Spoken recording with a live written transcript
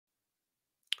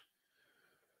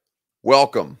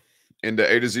Welcome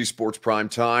into A to Z Sports Prime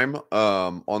Time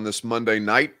on this Monday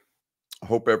night. I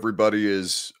hope everybody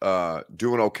is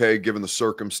doing okay given the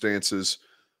circumstances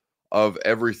of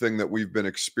everything that we've been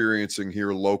experiencing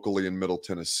here locally in Middle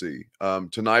Tennessee.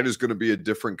 Tonight is going to be a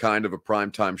different kind of a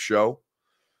primetime show.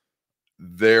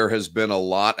 There has been a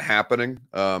lot happening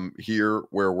here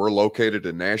where we're located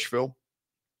in Nashville.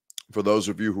 For those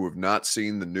of you who have not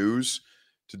seen the news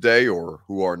today or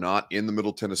who are not in the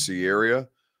Middle Tennessee area,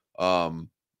 the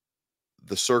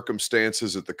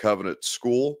circumstances at the Covenant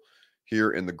School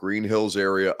here in the Green Hills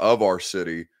area of our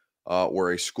city,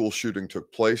 where a school shooting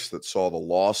took place that saw the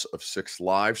loss of 6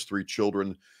 lives, 3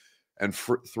 children and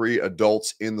 3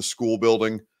 adults in the school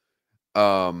building,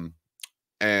 and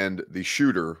the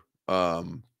shooter,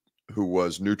 who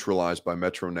was neutralized by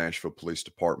Metro Nashville Police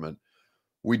Department.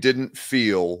 We didn't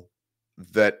feel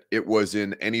that it was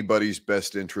in anybody's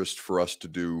best interest for us to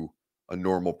do a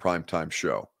normal primetime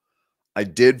show. I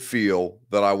did feel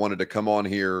that I wanted to come on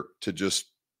here to just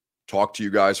talk to you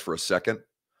guys for a second.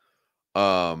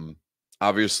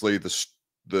 Obviously,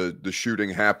 the shooting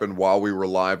happened while we were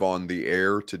live on the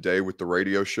air today with the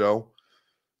radio show.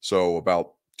 So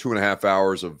about 2.5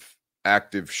 hours of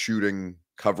active shooting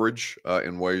coverage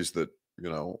in ways that,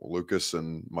 Lucas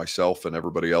and myself and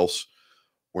everybody else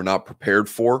were not prepared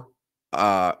for.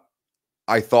 I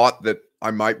thought that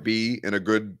I might be in a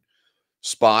good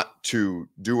spot to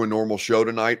do a normal show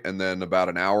tonight. And then about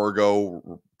an hour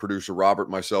ago, producer Robert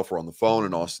and myself were on the phone,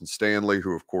 and Austin Stanley,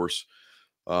 who of course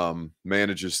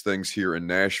manages things here in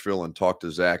Nashville, and talked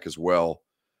to Zach as well.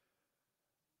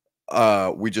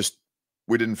 We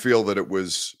didn't feel that it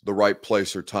was the right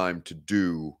place or time to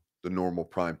do the normal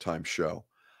primetime show.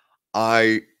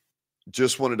 I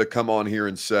just wanted to come on here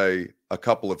and say a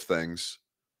couple of things,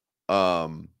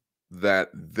 that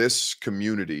this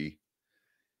community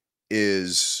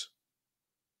is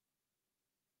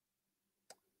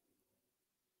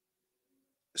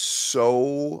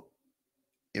so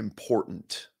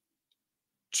important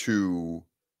to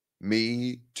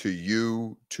me, to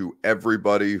you, to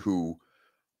everybody who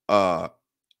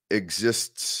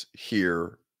exists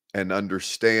here and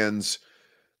understands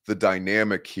the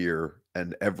dynamic here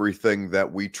and everything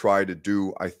that we try to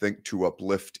do, I think, to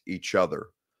uplift each other.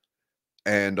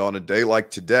 And on a day like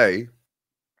today,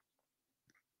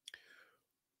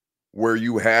 where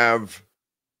you have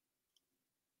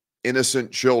innocent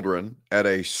children at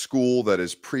a school that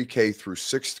is pre-K through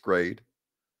 6th grade,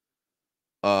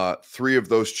 3 of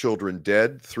those children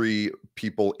dead, 3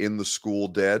 people in the school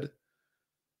dead,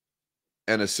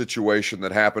 and a situation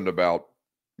that happened about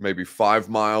maybe 5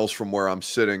 miles from where I'm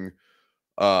sitting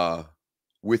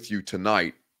with you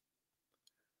tonight.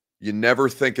 You never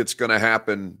think it's going to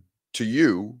happen to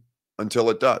you until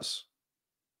it does.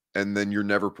 And then you're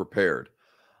never prepared.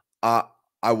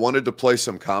 I wanted to play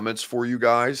some comments for you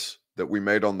guys that we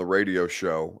made on the radio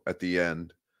show at the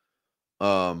end.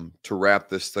 To wrap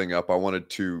this thing up, I wanted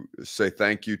to say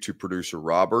thank you to producer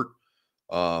Robert,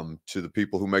 to the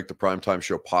people who make the primetime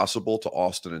show possible, to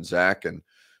Austin and Zach, and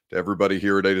to everybody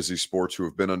here at A to Z Sports who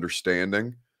have been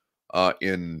understanding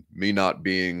in me not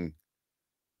being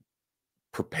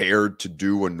prepared to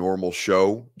do a normal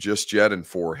show just yet, and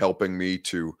for helping me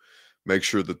to make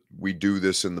sure that we do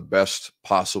this in the best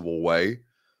possible way.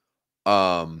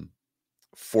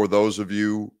 For those of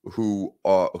you who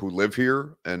live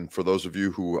here, and for those of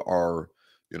you who are,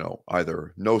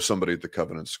 either know somebody at the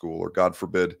Covenant School, or God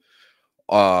forbid,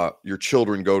 your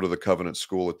children go to the Covenant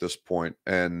School at this point,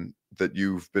 and that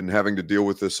you've been having to deal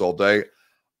with this all day,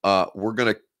 we're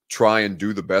going to try and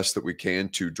do the best that we can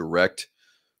to direct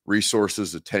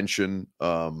resources, attention,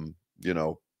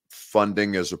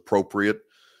 funding as appropriate,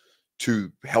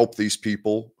 to help these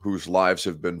people whose lives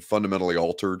have been fundamentally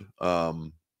altered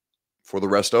for the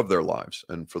rest of their lives.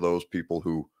 And for those people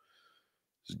whose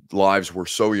lives were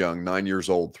so young, 9 years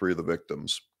old, 3 of the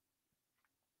victims,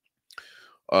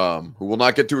 who will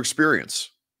not get to experience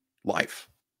life.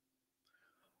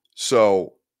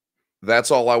 So that's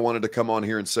all I wanted to come on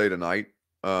here and say tonight.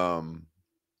 We're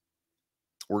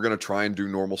going to try and do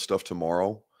normal stuff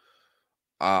tomorrow.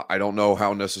 I don't know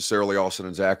how necessarily Austin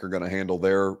and Zach are going to handle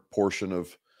their portion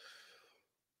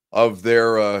of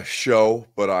their show,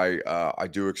 but I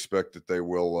do expect that they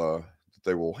will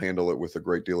handle it with a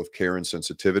great deal of care and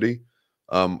sensitivity.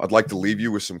 I'd like to leave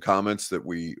you with some comments that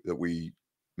we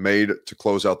made to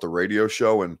close out the radio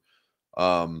show, and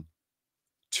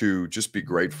to just be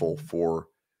grateful for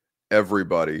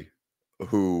everybody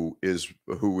who is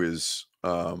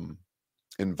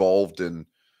involved in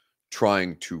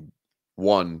trying to,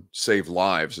 one, save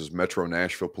lives, as Metro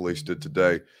Nashville Police did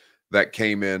today. That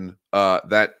came in,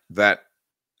 that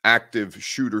active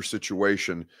shooter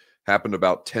situation happened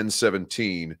about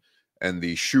 10:17, and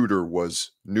the shooter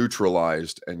was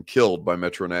neutralized and killed by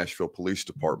Metro Nashville Police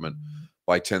Department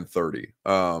by 10:30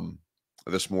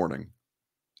 this morning.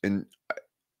 And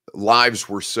lives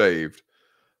were saved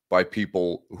by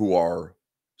people who are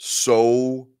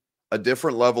so a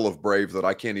different level of brave that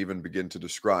I can't even begin to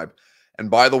describe. And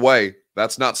by the way,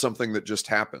 that's not something that just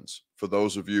happens. For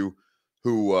those of you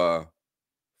who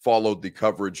followed the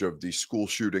coverage of the school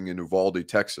shooting in Uvalde,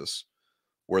 Texas,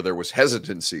 where there was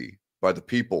hesitancy by the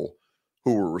people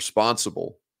who were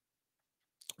responsible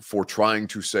for trying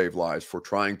to save lives, for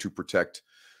trying to protect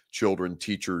children,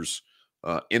 teachers,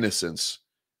 innocence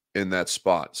in that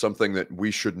spot, something that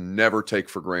we should never take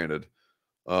for granted,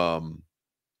 and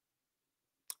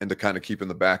to kind of keep in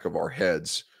the back of our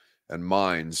heads and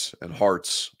minds and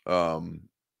hearts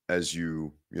as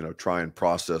you try and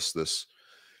process this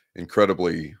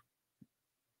incredibly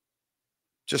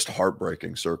just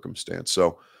heartbreaking circumstance.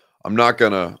 So I'm not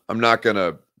going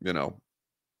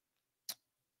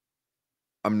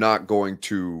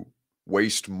to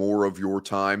waste more of your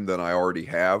time than I already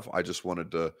have. I just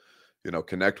wanted to,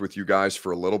 connect with you guys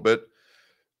for a little bit.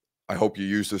 I hope you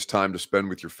use this time to spend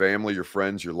with your family, your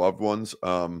friends, your loved ones.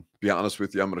 Be honest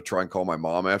with you, I'm going to try and call my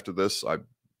mom after this. I don't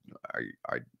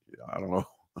know. I don't know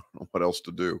what else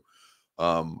to do.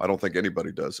 I don't think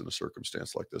anybody does in a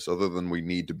circumstance like this, other than we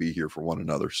need to be here for one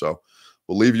another. So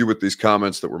we'll leave you with these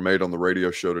comments that were made on the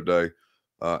radio show today.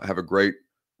 Have a great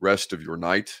rest of your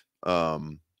night.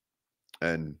 And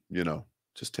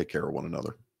just take care of one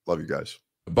another. Love you guys.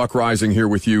 Buck Rising here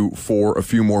with you for a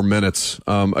few more minutes.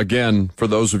 Again, for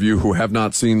those of you who have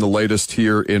not seen the latest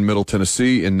here in Middle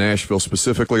Tennessee, in Nashville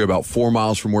specifically, about 4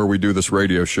 miles from where we do this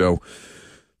radio show,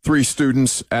 3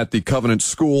 students at the Covenant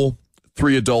School,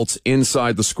 3 adults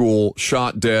inside the school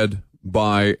shot dead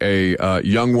by a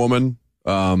young woman,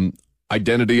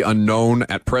 identity unknown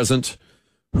at present,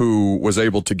 who was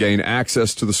able to gain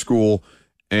access to the school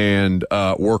and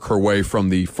work her way from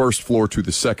the first floor to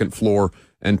the second floor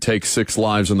and take 6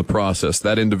 lives in the process.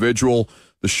 That individual,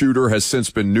 the shooter, has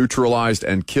since been neutralized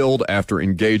and killed after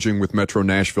engaging with Metro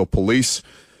Nashville Police.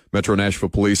 Metro Nashville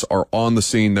Police are on the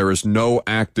scene. There is no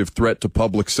active threat to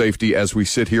public safety as we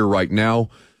sit here right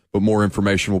now, but more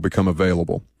information will become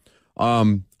available.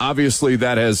 Obviously,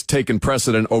 that has taken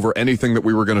precedent over anything that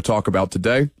we were going to talk about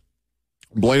today.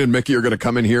 Blaine and Mickey are going to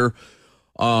come in here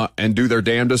and do their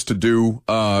damnedest to do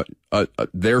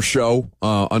their show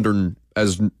under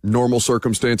as normal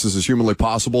circumstances as humanly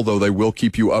possible, though they will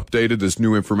keep you updated as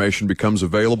new information becomes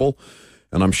available.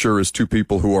 And I'm sure as 2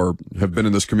 people who have been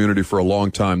in this community for a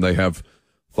long time, they have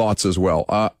thoughts as well.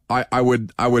 I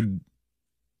would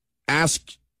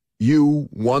ask you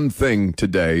one thing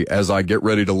today as I get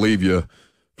ready to leave you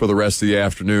for the rest of the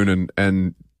afternoon,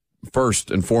 and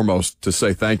first and foremost to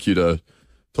say thank you to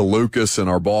Lucas and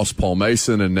our boss Paul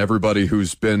Mason and everybody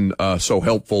who's been so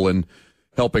helpful in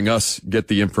helping us get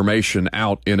the information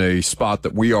out in a spot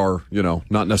that we are,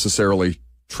 not necessarily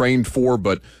trained for,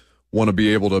 but want to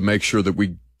be able to make sure that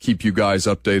we keep you guys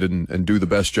updated and do the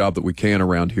best job that we can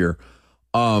around here.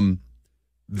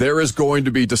 There is going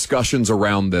to be discussions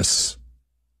around this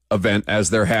event, as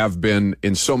there have been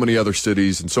in so many other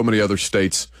cities and so many other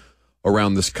states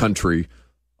around this country,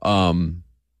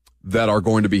 that are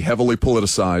going to be heavily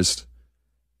politicized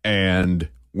and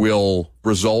will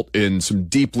result in some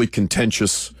deeply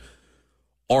contentious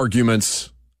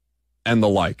arguments and the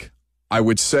like. I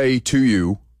would say to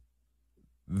you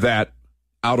that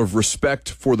out of respect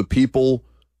for the people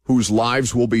whose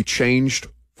lives will be changed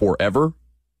forever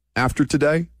after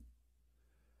today,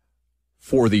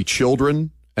 for the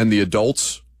children and the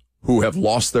adults who have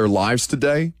lost their lives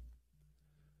today,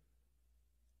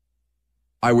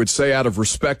 I would say out of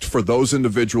respect for those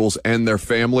individuals and their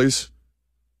families,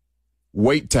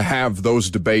 wait to have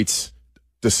those debates,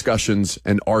 discussions,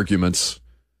 and arguments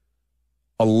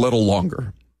a little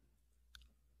longer.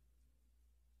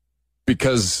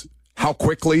 Because how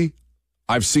quickly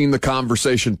I've seen the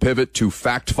conversation pivot to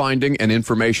fact-finding and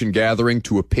information gathering,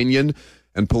 to opinion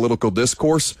and political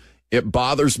discourse, it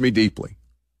bothers me deeply.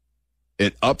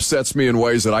 It upsets me in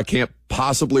ways that I can't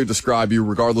possibly describe you,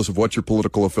 regardless of what your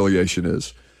political affiliation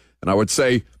is. And I would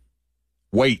say,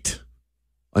 wait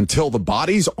until the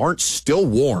bodies aren't still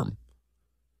warm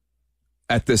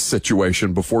at this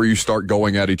situation before you start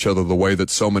going at each other the way that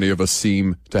so many of us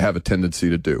seem to have a tendency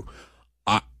to do.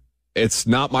 It's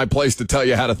not my place to tell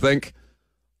you how to think.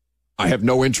 I have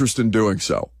no interest in doing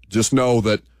so. Just know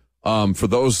that for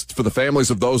the families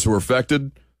of those who are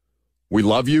affected, we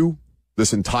love you.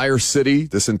 This entire city,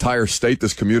 this entire state,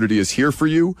 this community is here for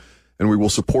you, and we will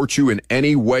support you in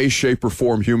any way, shape, or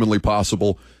form humanly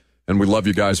possible. And we love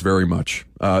you guys very much.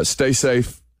 Stay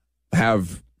safe.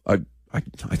 It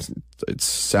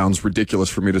sounds ridiculous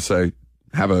for me to say,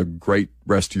 have a great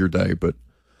rest of your day, but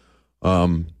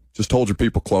just hold your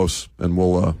people close, and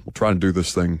we'll try to do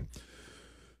this thing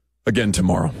again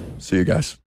tomorrow. See you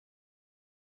guys.